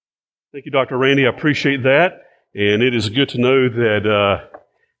Thank you, Dr. Randy. I appreciate that. And it is good to know that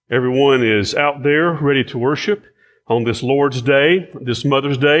everyone is out there ready to worship on this Lord's Day, this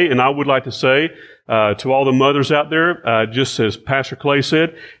Mother's Day. And I would like to say to all the mothers out there, just as Pastor Clay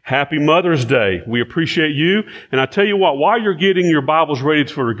said, Happy Mother's Day. We appreciate you. And I tell you what, while you're getting your Bibles ready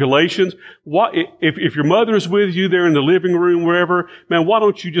for Galatians, if your mother is with you there in the living room, wherever, man, why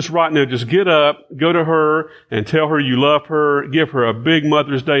don't you just right now just get up, go to her, and tell her you love her, give her a big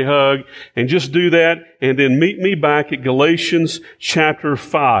Mother's Day hug, and just do that, and then meet me back at Galatians chapter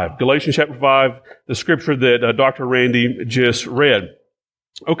 5. Galatians chapter 5, the scripture that Dr. Randy just read.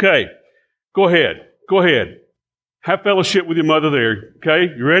 Okay. Go ahead. Have fellowship with your mother there.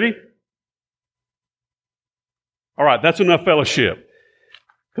 Okay? You ready? All right, that's enough fellowship.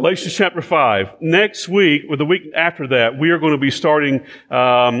 Galatians chapter 5. Next week, or the week after that, we are going to be starting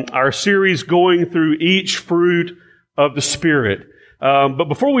our series going through each fruit of the Spirit. But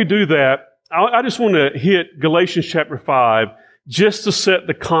before we do that, I just want to hit Galatians chapter 5 just to set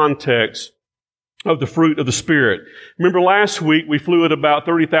the context of the fruit of the Spirit. Remember last week we flew at about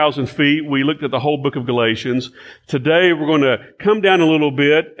 30,000 feet. We looked at the whole book of Galatians. Today we're going to come down a little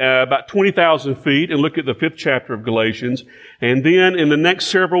bit, about 20,000 feet, and look at the 5th chapter of Galatians. And then in the next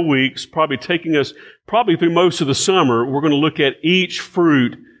several weeks, probably taking us through most of the summer, we're going to look at each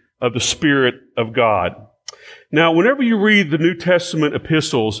fruit of the Spirit of God. Now, whenever you read the New Testament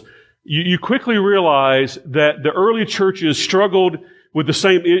epistles, you quickly realize that the early churches struggled with the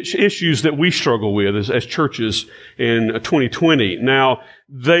same issues that we struggle with as churches in 2020. Now,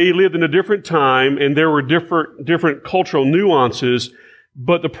 they lived in a different time, and there were different cultural nuances,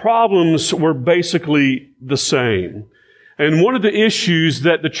 but the problems were basically the same. And one of the issues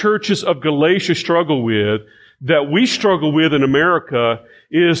that the churches of Galatia struggle with, that we struggle with in America,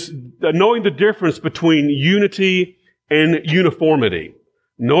 is knowing the difference between unity and uniformity.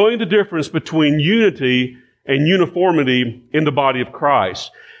 Knowing the difference between unity and uniformity in the body of Christ.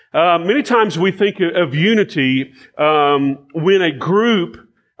 Many times we think of unity when a group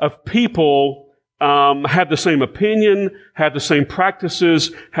of people have the same opinion, have the same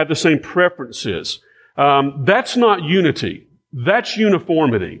practices, have the same preferences. That's not unity. That's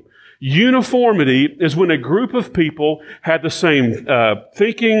uniformity. Uniformity is when a group of people have the same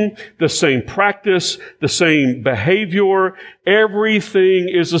thinking, the same practice, the same behavior. Everything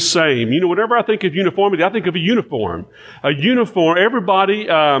is the same. You know, whenever I think of uniformity, I think of a uniform. A uniform, everybody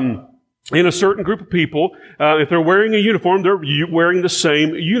in a certain group of people, if they're wearing a uniform, they're wearing the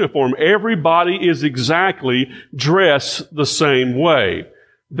same uniform. Everybody is exactly dressed the same way.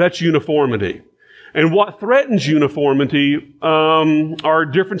 That's uniformity. And what threatens uniformity are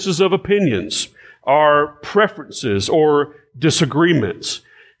differences of opinions, are preferences or disagreements.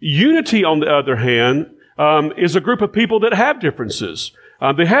 Unity, on the other hand, is a group of people that have differences.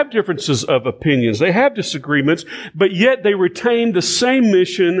 They have differences of opinions. They have disagreements, but yet they retain the same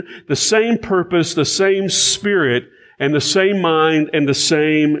mission, the same purpose, the same spirit, and the same mind and the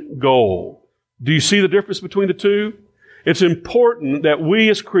same goal. Do you see the difference between the two? It's important that we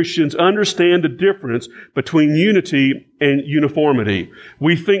as Christians understand the difference between unity and uniformity.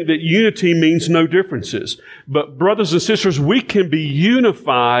 We think that unity means no differences. But brothers and sisters, we can be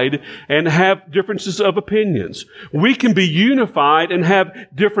unified and have differences of opinions. We can be unified and have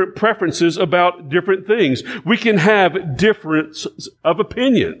different preferences about different things. We can have differences of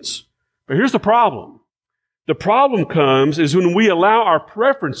opinions. But here's the problem. The problem comes is when we allow our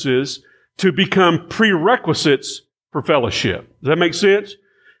preferences to become prerequisites for fellowship. Does that make sense?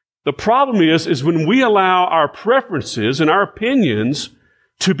 The problem is when we allow our preferences and our opinions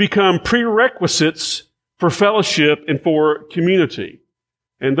to become prerequisites for fellowship and for community.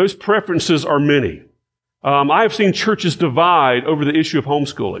 And those preferences are many. I have seen churches divide over the issue of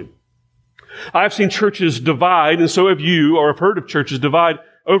homeschooling. I've seen churches divide, and so have you, or have heard of churches divide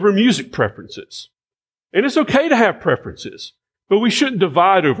over music preferences. And it's okay to have preferences, but we shouldn't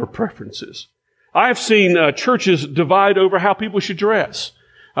divide over preferences. I've seen churches divide over how people should dress.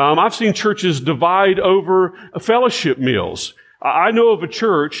 I've seen churches divide over fellowship meals. I know of a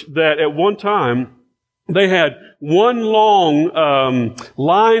church that at one time they had one long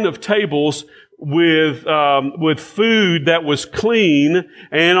line of tables with food that was clean,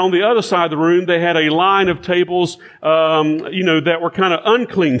 and on the other side of the room they had a line of tables, that were kind of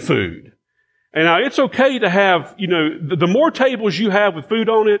unclean food. And now it's okay to have, the more tables you have with food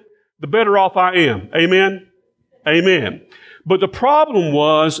on it, the better off I am. Amen? Amen. But the problem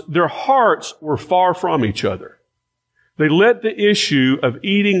was their hearts were far from each other. They let the issue of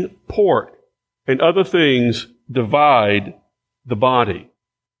eating pork and other things divide the body.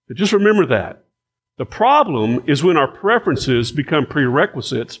 But just remember that. The problem is when our preferences become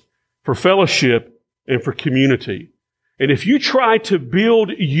prerequisites for fellowship, and for community. And if you try to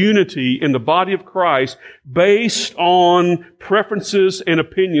build unity in the body of Christ based on preferences and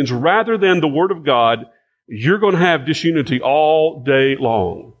opinions rather than the Word of God, you're going to have disunity all day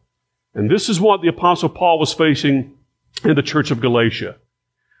long. And this is what the Apostle Paul was facing in the church of Galatia.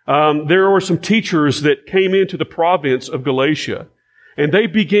 There were some teachers that came into the province of Galatia, and they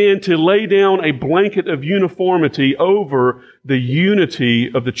began to lay down a blanket of uniformity over the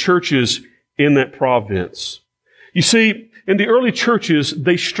unity of the churches in that province. You see, in the early churches,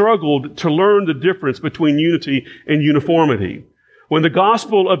 they struggled to learn the difference between unity and uniformity. When the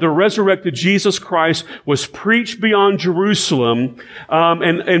gospel of the resurrected Jesus Christ was preached beyond Jerusalem,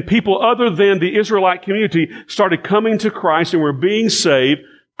 and people other than the Israelite community started coming to Christ and were being saved,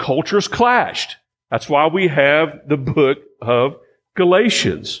 cultures clashed. That's why we have the book of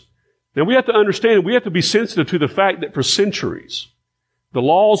Galatians. Now we have to understand, we have to be sensitive to the fact that for centuries, the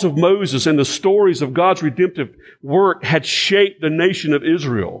laws of Moses and the stories of God's redemptive work had shaped the nation of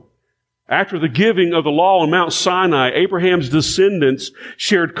Israel. After the giving of the law on Mount Sinai, Abraham's descendants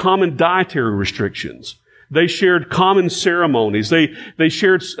shared common dietary restrictions. They shared common ceremonies. They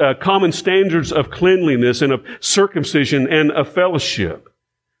shared common standards of cleanliness and of circumcision and of fellowship.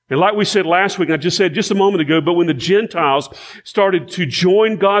 And like we said last week, I just said just a moment ago, but when the Gentiles started to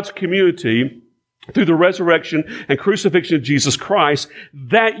join God's community through the resurrection and crucifixion of Jesus Christ,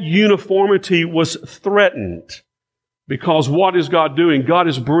 that uniformity was threatened. Because what is God doing? God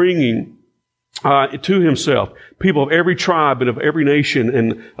is bringing to Himself people of every tribe and of every nation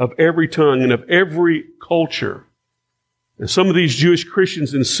and of every tongue and of every culture. And some of these Jewish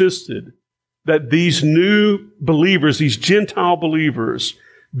Christians insisted that these new believers, these Gentile believers,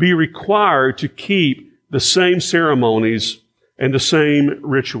 be required to keep the same ceremonies and the same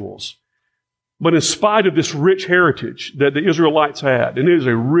rituals. But in spite of this rich heritage that the Israelites had, and it is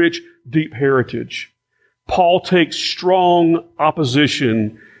a rich, deep heritage, Paul takes strong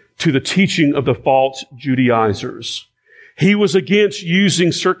opposition to the teaching of the false Judaizers. He was against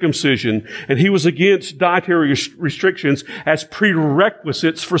using circumcision, and he was against dietary restrictions as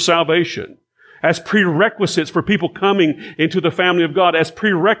prerequisites for salvation, as prerequisites for people coming into the family of God, as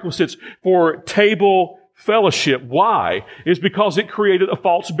prerequisites for table fellowship. Why? It's because it created a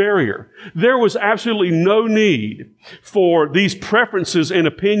false barrier. There was absolutely no need for these preferences and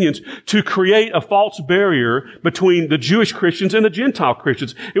opinions to create a false barrier between the Jewish Christians and the Gentile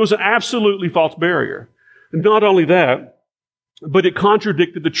Christians. It was an absolutely false barrier. And not only that, but it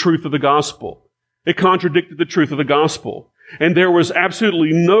contradicted the truth of the gospel. It contradicted the truth of the gospel. And there was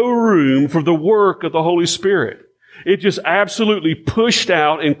absolutely no room for the work of the Holy Spirit. It just absolutely pushed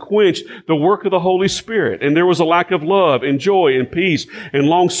out and quenched the work of the Holy Spirit. And there was a lack of love and joy and peace and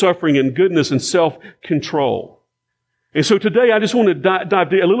long-suffering and goodness and self-control. And so today I just want to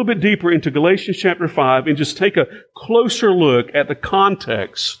dive a little bit deeper into Galatians chapter 5 and just take a closer look at the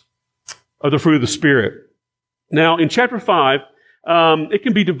context of the fruit of the Spirit. Now, in chapter 5, it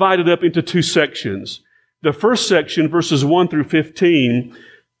can be divided up into two sections. The first section, verses 1 through 15,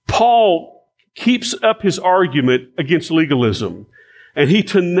 Paul keeps up his argument against legalism. And he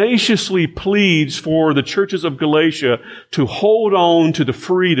tenaciously pleads for the churches of Galatia to hold on to the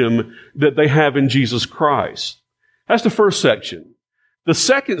freedom that they have in Jesus Christ. That's the first section. The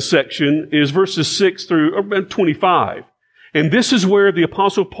second section is verses 6 through 25. And this is where the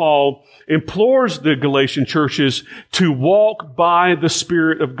Apostle Paul implores the Galatian churches to walk by the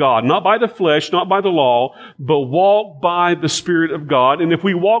Spirit of God. Not by the flesh, not by the law, but walk by the Spirit of God. And if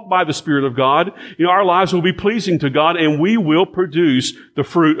we walk by the Spirit of God, our lives will be pleasing to God and we will produce the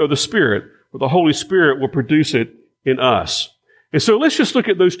fruit of the Spirit. But the Holy Spirit will produce it in us. And so let's just look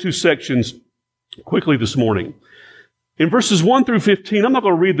at those two sections quickly this morning. In verses 1 through 15, I'm not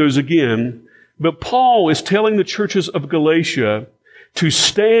going to read those again, but Paul is telling the churches of Galatia to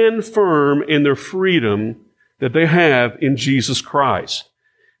stand firm in their freedom that they have in Jesus Christ.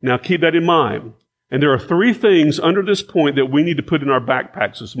 Now keep that in mind. And there are three things under this point that we need to put in our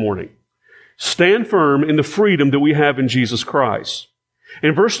backpacks this morning. Stand firm in the freedom that we have in Jesus Christ.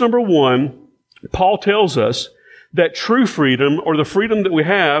 In verse number 1, Paul tells us that true freedom, or the freedom that we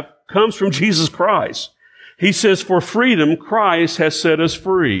have, comes from Jesus Christ. He says, "For freedom Christ has set us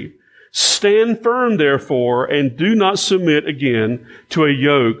free. Stand firm, therefore, and do not submit again to a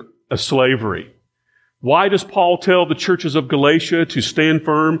yoke of slavery." Why does Paul tell the churches of Galatia to stand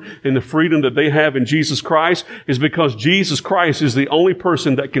firm in the freedom that they have in Jesus Christ? Is because Jesus Christ is the only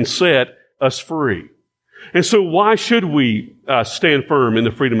person that can set us free. And so why should we stand firm in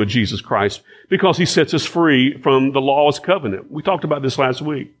the freedom of Jesus Christ? Because He sets us free from the law's covenant. We talked about this last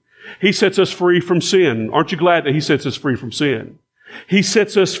week. He sets us free from sin. Aren't you glad that He sets us free from sin? He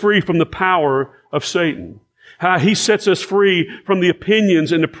sets us free from the power of Satan. He sets us free from the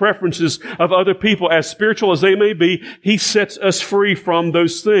opinions and the preferences of other people, as spiritual as they may be. He sets us free from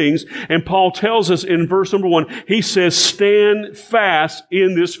those things. And Paul tells us in verse number 1, he says, stand fast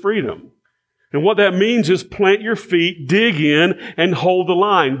in this freedom. And what that means is plant your feet, dig in, and hold the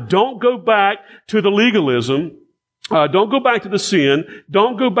line. Don't go back to the legalism. Don't go back to the sin.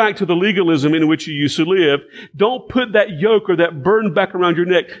 Don't go back to the legalism in which you used to live. Don't put that yoke or that burden back around your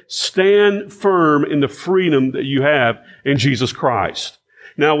neck. Stand firm in the freedom that you have in Jesus Christ.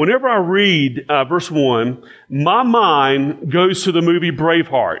 Now, whenever I read verse 1, my mind goes to the movie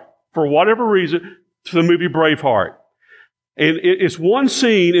Braveheart. For whatever reason, to the movie Braveheart. And it's one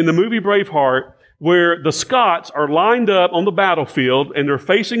scene in the movie Braveheart where the Scots are lined up on the battlefield and they're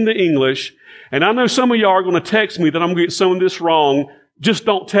facing the English. And I know some of y'all are going to text me that I'm going to get some of this wrong. Just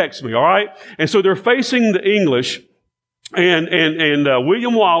don't text me, all right? And so they're facing the English, and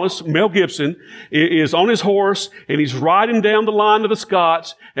William Wallace, Mel Gibson, is on his horse, and he's riding down the line of the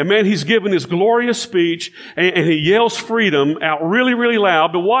Scots, and man, he's giving this glorious speech, and he yells freedom out really, really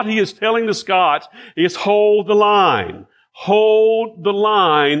loud. But what he is telling the Scots is hold the line. Hold the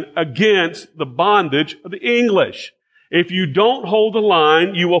line against the bondage of the English. If you don't hold the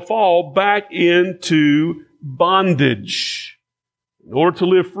line, you will fall back into bondage. In order to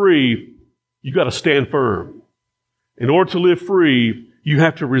live free, you got to stand firm. In order to live free, you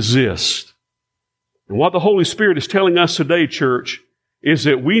have to resist. And what the Holy Spirit is telling us today, church, is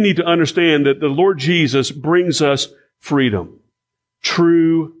that we need to understand that the Lord Jesus brings us freedom.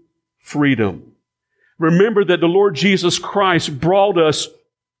 True freedom. Remember that the Lord Jesus Christ brought us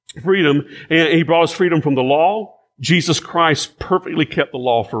freedom, and He brought us freedom from the law. Jesus Christ perfectly kept the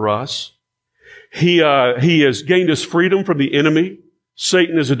law for us. He has gained us freedom from the enemy.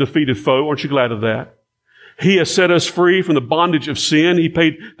 Satan is a defeated foe. Aren't you glad of that? He has set us free from the bondage of sin. He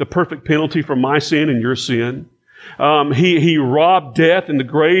paid the perfect penalty for my sin and your sin. He robbed death and the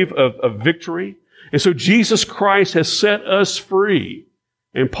grave of victory. And so Jesus Christ has set us free.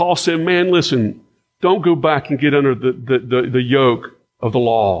 And Paul said, man, listen, don't go back and get under the yoke of the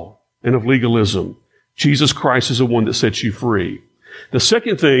law and of legalism. Jesus Christ is the one that sets you free. The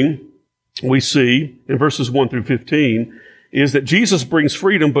second thing we see in verses 1 through 15 is that Jesus brings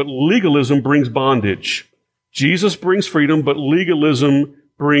freedom, but legalism brings bondage. Jesus brings freedom, but legalism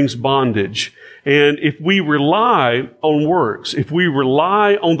brings bondage. And if we rely on works, if we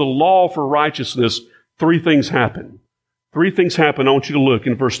rely on the law for righteousness, three things happen. Three things happen. I want you to look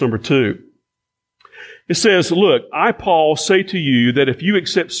in verse number 2. It says, look, I, Paul, say to you that if you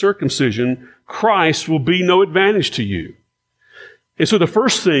accept circumcision, Christ will be no advantage to you. And so the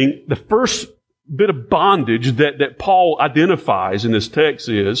first bit of bondage that Paul identifies in this text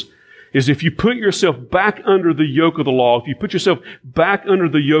is if you put yourself back under the yoke of the law, if you put yourself back under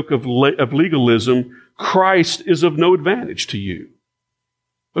the yoke of legalism, Christ is of no advantage to you.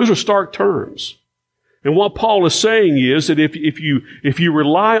 Those are stark terms. And what Paul is saying is that if you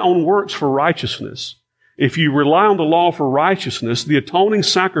rely on works for righteousness, if you rely on the law for righteousness, the atoning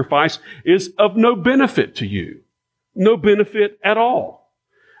sacrifice is of no benefit to you. No benefit at all.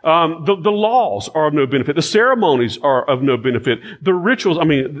 The laws are of no benefit. The ceremonies are of no benefit. The rituals,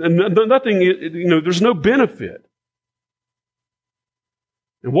 nothing, there's no benefit.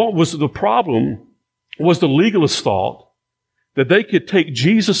 And what was the problem was the legalists thought that they could take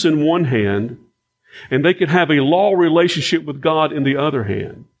Jesus in one hand and they could have a law relationship with God in the other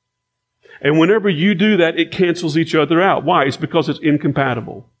hand. And whenever you do that, it cancels each other out. Why? It's because it's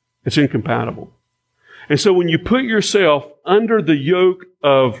incompatible. It's incompatible. And so when you put yourself under the yoke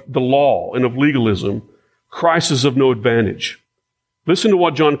of the law and of legalism, Christ is of no advantage. Listen to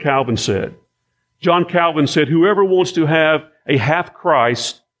what John Calvin said. John Calvin said, whoever wants to have a half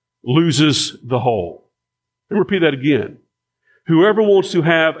Christ loses the whole. Let me repeat that again. Whoever wants to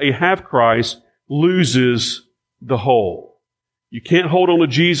have a half Christ loses the whole. You can't hold on to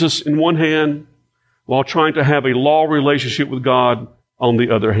Jesus in one hand while trying to have a law relationship with God on the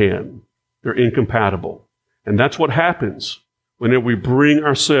other hand. They're incompatible. And that's what happens whenever we bring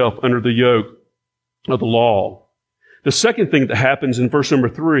ourselves under the yoke of the law. The second thing that happens in verse number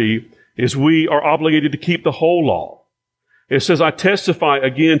 3 is we are obligated to keep the whole law. It says, I testify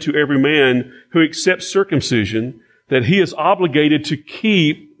again to every man who accepts circumcision that he is obligated to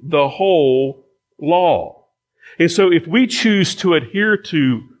keep the whole law. And so if we choose to adhere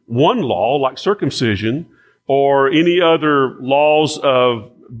to one law, like circumcision, or any other laws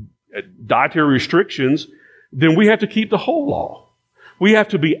of dietary restrictions, then we have to keep the whole law. We have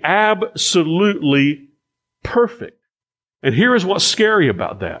to be absolutely perfect. And here is what's scary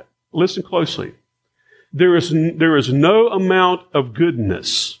about that. Listen closely. There is no amount of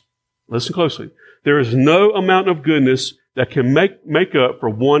goodness. Listen closely. There is no amount of goodness that can make up for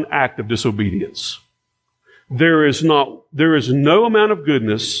one act of disobedience. There is no amount of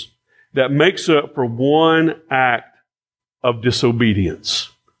goodness that makes up for one act of disobedience.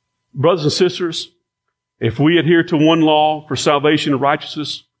 Brothers and sisters, if we adhere to one law for salvation and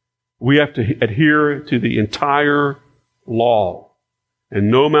righteousness, we have to adhere to the entire law. And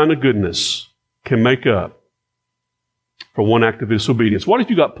no amount of goodness can make up for one act of disobedience. What if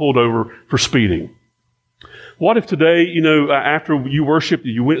you got pulled over for speeding? What if today, after you worshiped,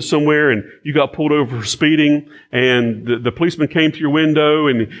 you went somewhere and you got pulled over for speeding, and the policeman came to your window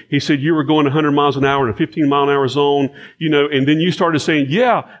and he said you were going 100 miles an hour in a 15-mile-an-hour zone, and then you started saying,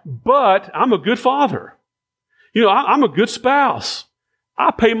 yeah, but I'm a good father. I'm a good spouse. I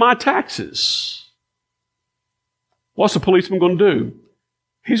pay my taxes. What's the policeman going to do?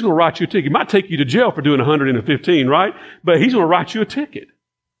 He's going to write you a ticket. He might take you to jail for doing 100 and a 15, right? But he's going to write you a ticket.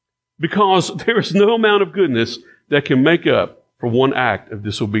 Because there is no amount of goodness that can make up for one act of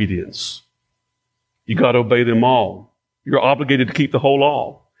disobedience. You got to obey them all. You're obligated to keep the whole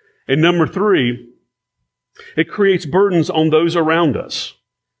law. And number 3, it creates burdens on those around us.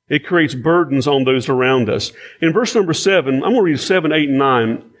 It creates burdens on those around us. In verse number 7, I'm going to read 7, 8, and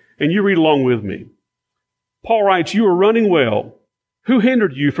 9, and you read along with me. Paul writes, "You are running well. Who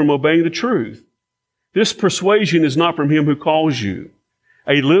hindered you from obeying the truth? This persuasion is not from him who calls you.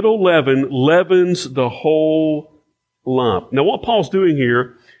 A little leaven leavens the whole lump." Now, what Paul's doing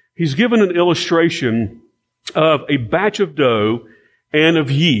here, he's given an illustration of a batch of dough and of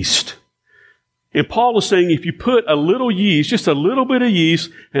yeast. And Paul is saying if you put a little yeast, just a little bit of yeast,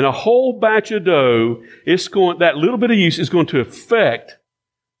 in a whole batch of dough, that little bit of yeast is going to affect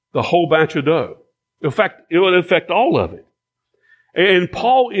the whole batch of dough. In fact, it will affect all of it. And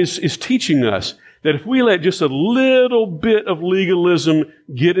Paul is teaching us that if we let just a little bit of legalism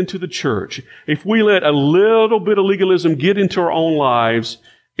get into the church, if we let a little bit of legalism get into our own lives,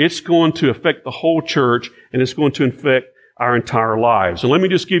 it's going to affect the whole church and it's going to affect our entire lives. And let me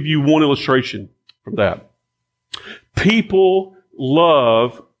just give you one illustration from that. People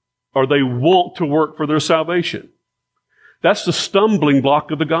love, or they want to work for their salvation. That's the stumbling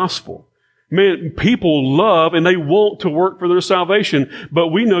block of the gospel. Man, people love and they want to work for their salvation, but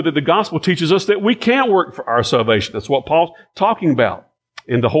we know that the gospel teaches us that we can't work for our salvation. That's what Paul's talking about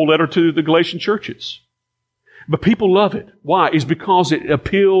in the whole letter to the Galatian churches. But people love it. Why? It's because it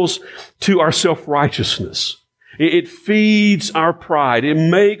appeals to our self-righteousness. It feeds our pride. It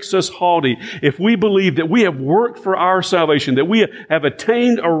makes us haughty. If we believe that we have worked for our salvation, that we have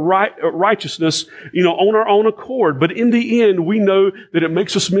attained a righteousness, on our own accord, but in the end, we know that it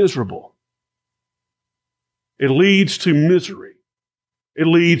makes us miserable. It leads to misery. It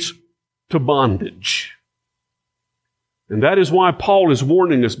leads to bondage. And that is why Paul is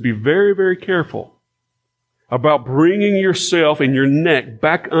warning us, be very, very careful about bringing yourself and your neck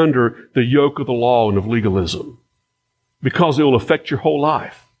back under the yoke of the law and of legalism, because it will affect your whole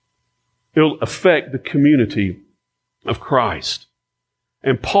life. It will affect the community of Christ.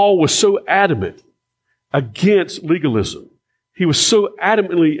 And Paul was so adamant against legalism. He was so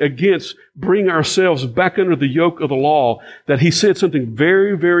adamantly against bringing ourselves back under the yoke of the law that he said something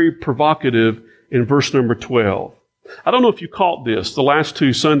very, very provocative in verse number 12. I don't know if you caught this the last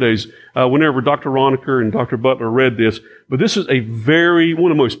 2 Sundays whenever Dr. Roniker and Dr. Butler read this, but this is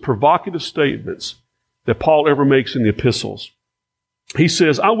one of the most provocative statements that Paul ever makes in the epistles. He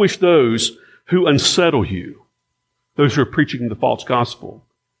says, "I wish those who unsettle you," those who are preaching the false gospel,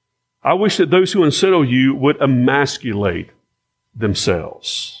 "I wish that those who unsettle you would emasculate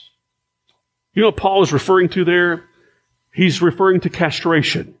themselves." You know what Paul is referring to there? He's referring to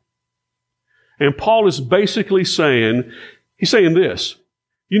castration. And Paul is basically saying this,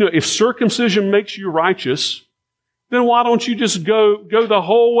 if circumcision makes you righteous, then why don't you just go the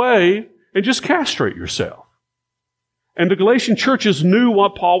whole way and just castrate yourself? And the Galatian churches knew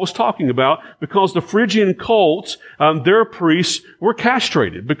what Paul was talking about because the Phrygian cults, their priests were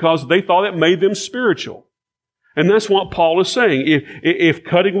castrated because they thought it made them spiritual. And that's what Paul is saying. If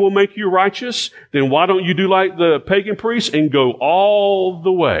cutting will make you righteous, then why don't you do like the pagan priests and go all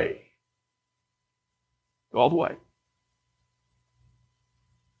the way? Go all the way.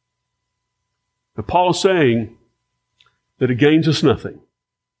 But Paul is saying that it gains us nothing.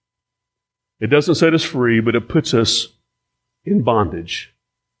 It doesn't set us free, but it puts us in bondage.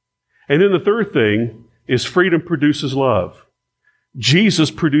 And then the third thing is freedom produces love.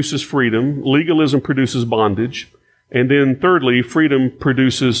 Jesus produces freedom. Legalism produces bondage. And then thirdly, freedom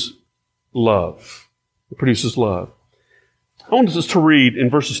produces love. It produces love. I want us to read in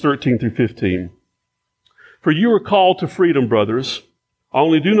verses 13 through 15. For you are called to freedom, brothers.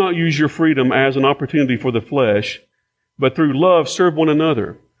 Only do not use your freedom as an opportunity for the flesh, but through love serve one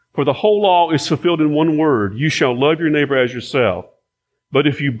another. For the whole law is fulfilled in one word: you shall love your neighbor as yourself. But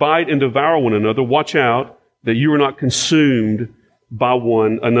if you bite and devour one another, watch out that you are not consumed by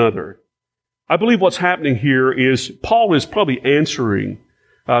one another. I believe what's happening here is Paul is probably answering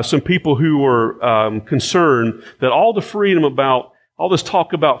some people who were concerned that all this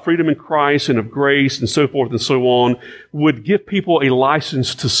talk about freedom in Christ and of grace and so forth and so on would give people a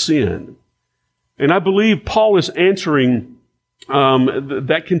license to sin. And I believe Paul is answering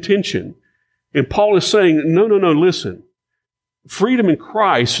that contention. And Paul is saying, no, listen. Freedom in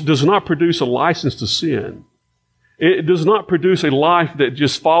Christ does not produce a license to sin. It does not produce a life that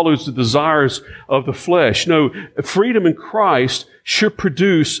just follows the desires of the flesh. No, freedom in Christ should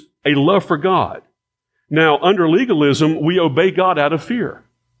produce a love for God. Now, under legalism, we obey God out of fear.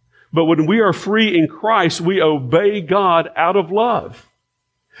 But when we are free in Christ, we obey God out of love.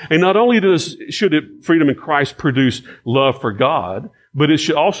 And not only should freedom in Christ produce love for God, but it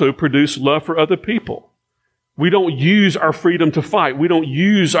should also produce love for other people. We don't use our freedom to fight. We don't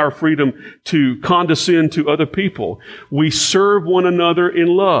use our freedom to condescend to other people. We serve one another in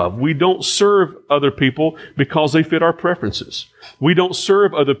love. We don't serve other people because they fit our preferences. We don't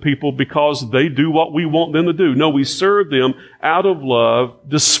serve other people because they do what we want them to do. No, we serve them out of love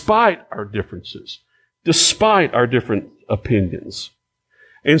despite our differences, despite our different opinions.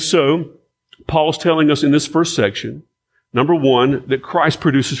 And so, Paul's telling us in this first section, number one, that Christ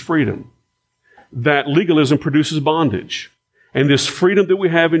produces freedom. That legalism produces bondage. And this freedom that we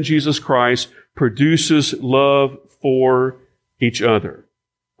have in Jesus Christ produces love for each other.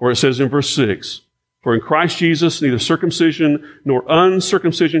 Where it says in verse 6, for in Christ Jesus neither circumcision nor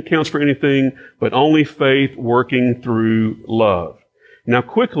uncircumcision counts for anything, but only faith working through love. Now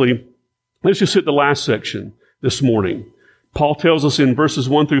quickly, let's just hit the last section this morning. Paul tells us in verses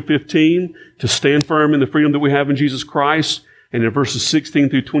 1 through 15 to stand firm in the freedom that we have in Jesus Christ. And in verses 16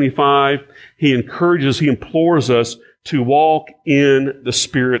 through 25, he implores us to walk in the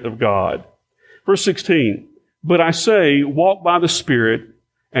Spirit of God. Verse 16, but I say, walk by the Spirit,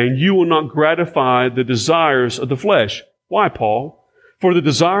 and you will not gratify the desires of the flesh. Why, Paul? For the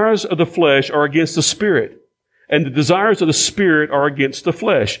desires of the flesh are against the Spirit, and the desires of the Spirit are against the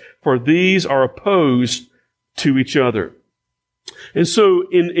flesh, for these are opposed to each other. And so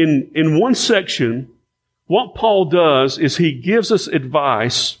in one section, what Paul does is he gives us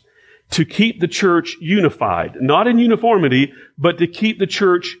advice to keep the church unified. Not in uniformity, but to keep the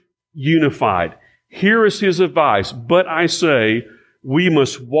church unified. Here is his advice. But I say, we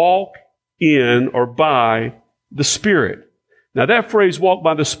must walk in or by the Spirit. Now that phrase, walk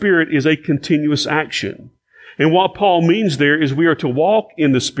by the Spirit, is a continuous action. And what Paul means there is we are to walk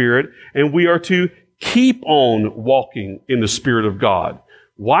in the Spirit and we are to keep on walking in the Spirit of God.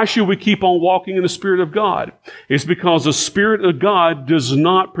 Why should we keep on walking in the Spirit of God? It's because the Spirit of God does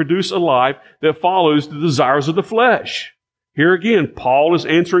not produce a life that follows the desires of the flesh. Here again, Paul is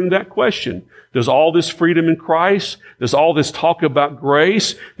answering that question. Does all this freedom in Christ, does all this talk about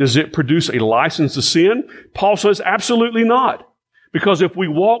grace, does it produce a license to sin? Paul says absolutely not. Because if we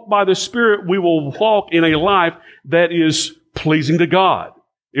walk by the Spirit, we will walk in a life that is pleasing to God.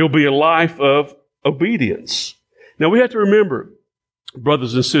 It will be a life of obedience. Now we have to remember,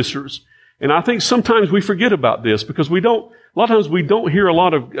 brothers and sisters, and I think sometimes we forget about this because a lot of times we don't hear a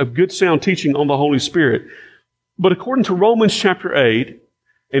lot of good sound teaching on the Holy Spirit. But according to Romans chapter 8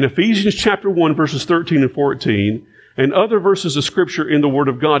 and Ephesians chapter 1 verses 13 and 14 and other verses of Scripture in the Word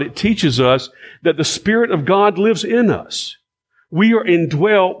of God, it teaches us that the Spirit of God lives in us. We are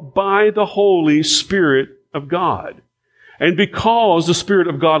indwelt by the Holy Spirit of God. And because the Spirit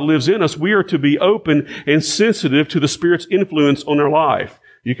of God lives in us, we are to be open and sensitive to the Spirit's influence on our life.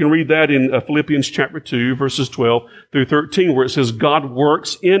 You can read that in Philippians chapter 2, verses 12 through 13, where it says God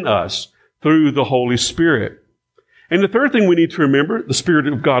works in us through the Holy Spirit. And the third thing we need to remember, the Spirit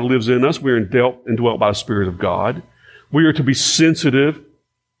of God lives in us. We are indwelt by the Spirit of God. We are to be sensitive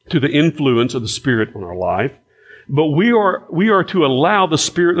to the influence of the Spirit on our life. But we are to allow the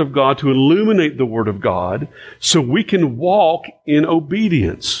Spirit of God to illuminate the Word of God so we can walk in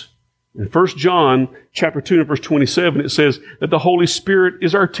obedience. In 1 John chapter 2 and verse 27, it says that the Holy Spirit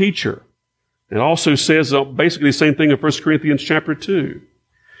is our teacher. It also says basically the same thing in 1 Corinthians chapter 2.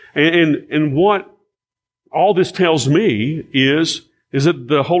 And what all this tells me is that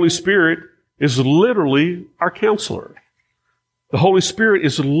the Holy Spirit is literally our counselor. The Holy Spirit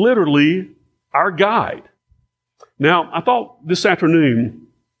is literally our guide. Now, I thought this afternoon,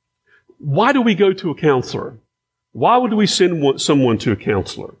 why do we go to a counselor? Why would we send someone to a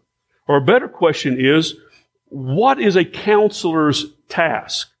counselor? Or a better question is, what is a counselor's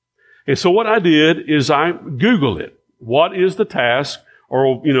task? And so what I did is I Googled it. What is the task,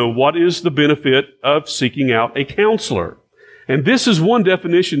 or, what is the benefit of seeking out a counselor? And this is one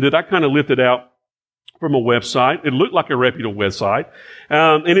definition that I kind of lifted out from a website. It looked like a reputable website.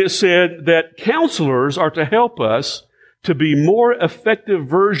 And it said that counselors are to help us to be more effective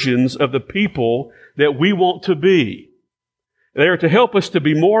versions of the people that we want to be. They are to help us to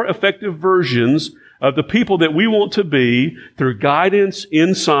be more effective versions of the people that we want to be through guidance,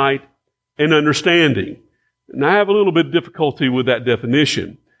 insight, and understanding. And I have a little bit of difficulty with that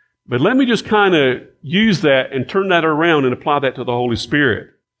definition. But let me just kind of use that and turn that around and apply that to the Holy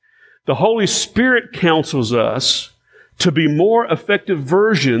Spirit. The Holy Spirit counsels us to be more effective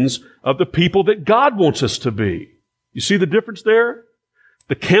versions of the people that God wants us to be. You see the difference there?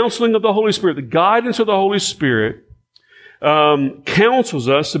 The counseling of the Holy Spirit, the guidance of the Holy Spirit, counsels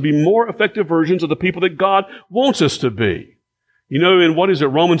us to be more effective versions of the people that God wants us to be. In Romans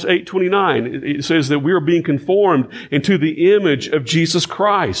 8:29, it says that we are being conformed into the image of Jesus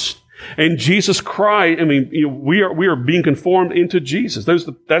Christ. And Jesus Christ, we are being conformed into Jesus.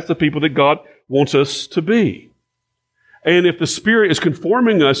 That's the people that God wants us to be. And if the Spirit is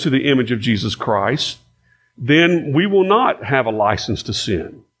conforming us to the image of Jesus Christ, then we will not have a license to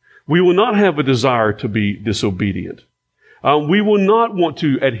sin. We will not have a desire to be disobedient. We will not want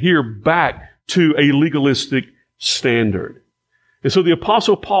to adhere back to a legalistic standard. And so the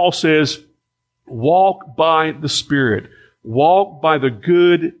Apostle Paul says, walk by the Spirit. Walk by the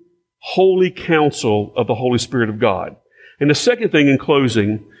good, holy counsel of the Holy Spirit of God. And the second thing in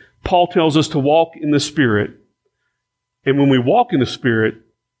closing, Paul tells us to walk in the Spirit. And when we walk in the Spirit,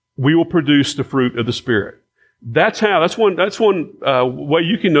 we will produce the fruit of the Spirit. That's one way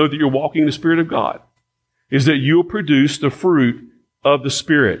you can know that you're walking in the Spirit of God, is that you'll produce the fruit of the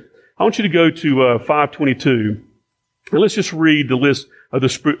Spirit. I want you to go to 5:22, and let's just read the list of the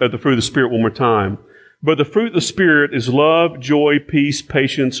fruit of the Spirit one more time. But the fruit of the Spirit is love, joy, peace,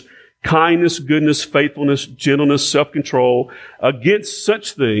 patience, kindness, goodness, faithfulness, gentleness, self-control. Against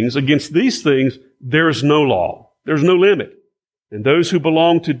these things, there is no law. There's no limit. And those who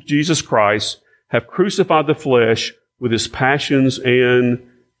belong to Jesus Christ have crucified the flesh with its passions and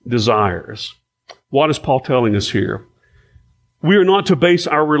desires. What is Paul telling us here? We are not to base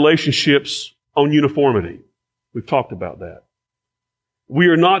our relationships on uniformity. We've talked about that. We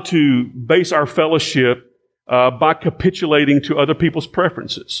are not to base our fellowship by capitulating to other people's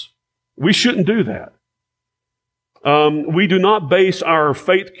preferences. We shouldn't do that. We do not base our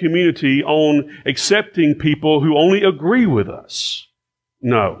faith community on accepting people who only agree with us.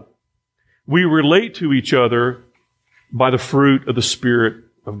 No. We relate to each other by the fruit of the Spirit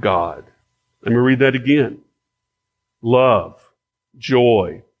of God. Let me read that again. Love,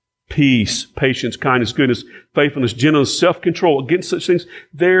 joy, peace, patience, kindness, goodness, faithfulness, gentleness, self-control. Against such things,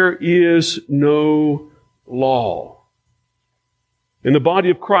 there is no law. In the body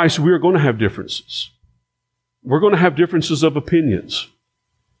of Christ, we are going to have differences. We're going to have differences of opinions.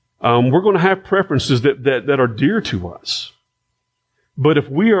 We're going to have preferences that are dear to us. But if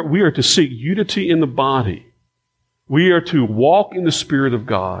we are to seek unity in the body, we are to walk in the Spirit of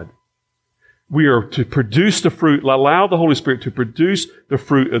God. We are to produce the fruit, allow the Holy Spirit to produce the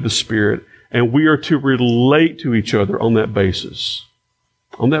fruit of the Spirit, and we are to relate to each other on that basis.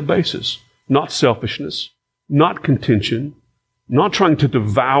 On that basis. Not selfishness, not contention, not trying to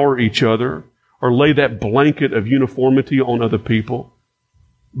devour each other or lay that blanket of uniformity on other people.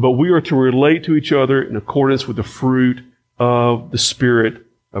 But we are to relate to each other in accordance with the fruit of the Spirit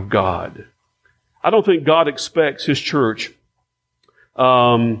of God. I don't think God expects His church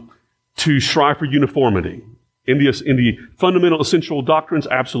to strive for uniformity. In the fundamental essential doctrines,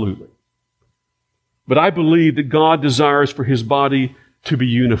 absolutely. But I believe that God desires for His body to be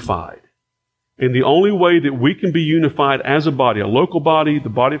unified. And the only way that we can be unified as a body, a local body, the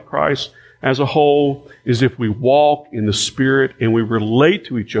body of Christ as a whole, is if we walk in the Spirit and we relate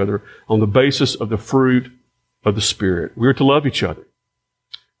to each other on the basis of the fruit of the Spirit. We are to love each other.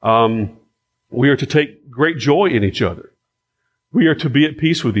 We are to take great joy in each other. We are to be at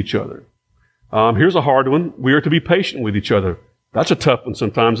peace with each other. Here's a hard one. We are to be patient with each other. That's a tough one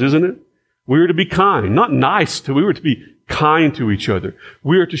sometimes, isn't it? We are to be kind, not nice. We are to be kind to each other.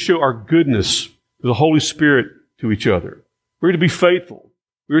 We are to show our goodness to the Holy Spirit to each other. We are to be faithful.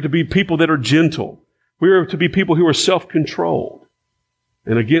 We are to be people that are gentle. We are to be people who are self-controlled.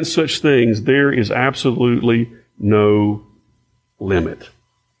 And against such things, there is absolutely no limit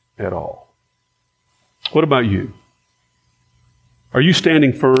at all. What about you? Are you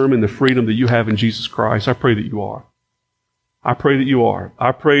standing firm in the freedom that you have in Jesus Christ? I pray that you are. I pray that you are.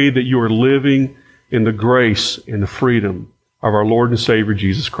 I pray that you are living in the grace and the freedom of our Lord and Savior,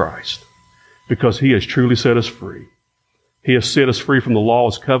 Jesus Christ, because He has truly set us free. He has set us free from the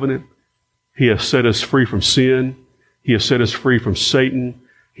law's covenant. He has set us free from sin. He has set us free from Satan.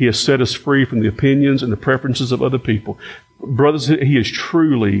 He has set us free from the opinions and the preferences of other people. Brothers, He is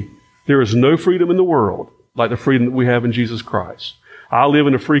truly, there is no freedom in the world like the freedom that we have in Jesus Christ. I live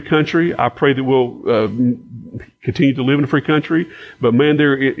in a free country. I pray that we'll continue to live in a free country. But man,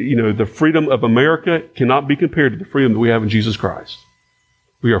 the freedom of America cannot be compared to the freedom that we have in Jesus Christ.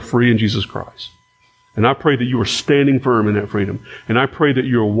 We are free in Jesus Christ. And I pray that you are standing firm in that freedom. And I pray that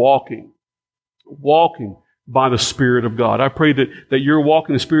you're walking by the Spirit of God. I pray that your walk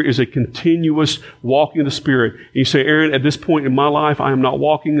in the Spirit is a continuous walking in the Spirit. And you say, Aaron, at this point in my life, I am not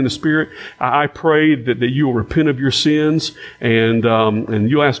walking in the Spirit. I pray that you will repent of your sins and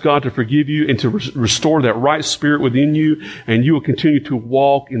you'll ask God to forgive you and to restore that right spirit within you, and you will continue to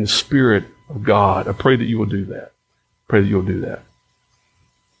walk in the Spirit of God. I pray that you will do that. Pray that you'll do that.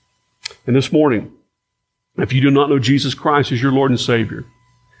 And this morning, if you do not know Jesus Christ as your Lord and Savior,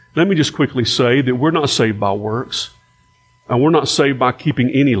 let me just quickly say that we're not saved by works. And we're not saved by keeping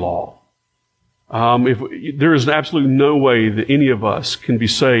any law. There is absolutely no way that any of us can be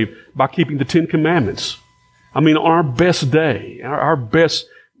saved by keeping the 10 Commandments. I mean, on our best day, our best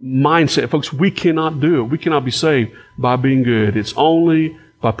mindset, folks, we cannot do it. We cannot be saved by being good. It's only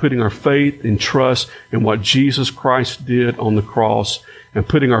by putting our faith and trust in what Jesus Christ did on the cross and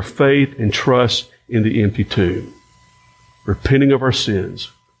putting our faith and trust in the empty tomb. Repenting of our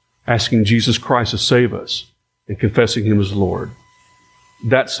sins, asking Jesus Christ to save us, and confessing Him as Lord.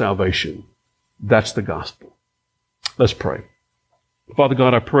 That's salvation. That's the gospel. Let's pray. Father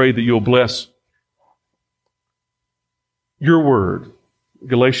God, I pray that you'll bless your word,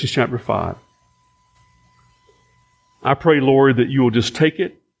 Galatians chapter 5. I pray, Lord, that you will just take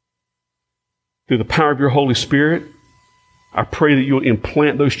it through the power of your Holy Spirit. I pray that you'll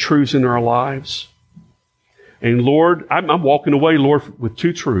implant those truths in our lives. And Lord, I'm walking away, Lord, with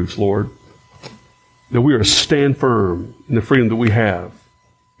two truths, Lord, that we are to stand firm in the freedom that we have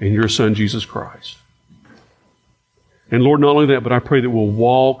in your Son, Jesus Christ. And Lord, not only that, but I pray that we'll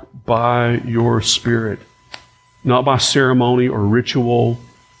walk by your Spirit, not by ceremony or ritual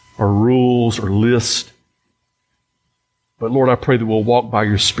or rules or list. But Lord, I pray that we'll walk by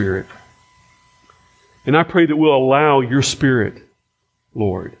your Spirit. And I pray that we'll allow your Spirit,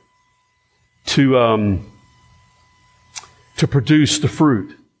 Lord, to produce the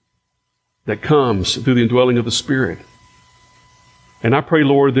fruit that comes through the indwelling of the Spirit. And I pray,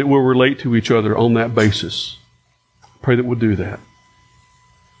 Lord, that we'll relate to each other on that basis. I pray that we'll do that.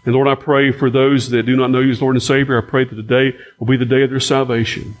 And Lord, I pray for those that do not know you as Lord and Savior. I pray that today will be the day of their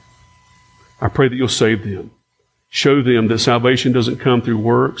salvation. I pray that you'll save them. Show them that salvation doesn't come through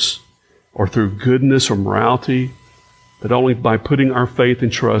works or through goodness or morality, but only by putting our faith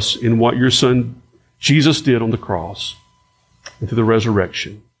and trust in what your Son Jesus did on the cross and through the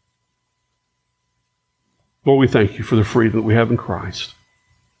resurrection. Lord, we thank you for the freedom that we have in Christ.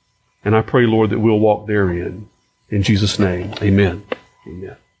 And I pray, Lord, that we'll walk therein. In Jesus' name, amen.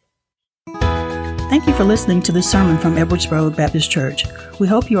 Amen. Thank you for listening to this sermon from Edwards Road Baptist Church. We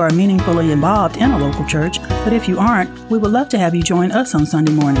hope you are meaningfully involved in a local church, but if you aren't, we would love to have you join us on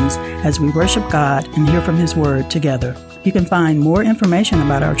Sunday mornings as we worship God and hear from His Word together. You can find more information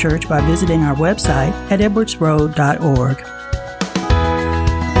about our church by visiting our website at edwardsroad.org.